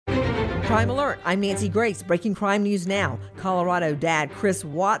Crime Alert. I'm Nancy Grace. Breaking crime news now. Colorado dad Chris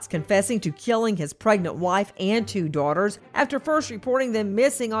Watts confessing to killing his pregnant wife and 2 daughters after first reporting them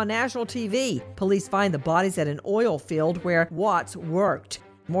missing on national TV. Police find the bodies at an oil field where Watts worked.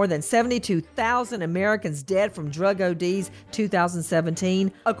 More than 72,000 Americans dead from drug ODs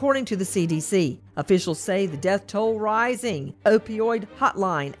 2017, according to the CDC. Officials say the death toll rising. Opioid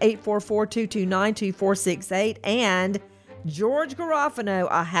hotline 844-229-2468 and George Garofano,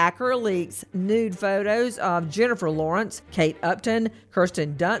 a hacker, leaks nude photos of Jennifer Lawrence, Kate Upton,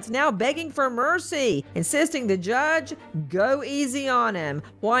 Kirsten Dunst, now begging for mercy, insisting the judge go easy on him,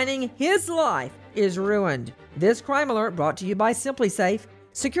 whining his life is ruined. This Crime Alert brought to you by SimpliSafe.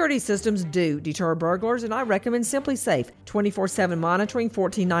 Security systems do deter burglars, and I recommend SimpliSafe. 24/7 monitoring,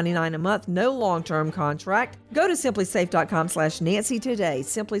 $14.99 a month, no long-term contract. Go to SimpliSafe.com/Nancy today.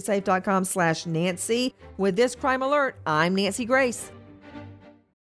 SimpliSafe.com/Nancy. With this Crime Alert, I'm Nancy Grace.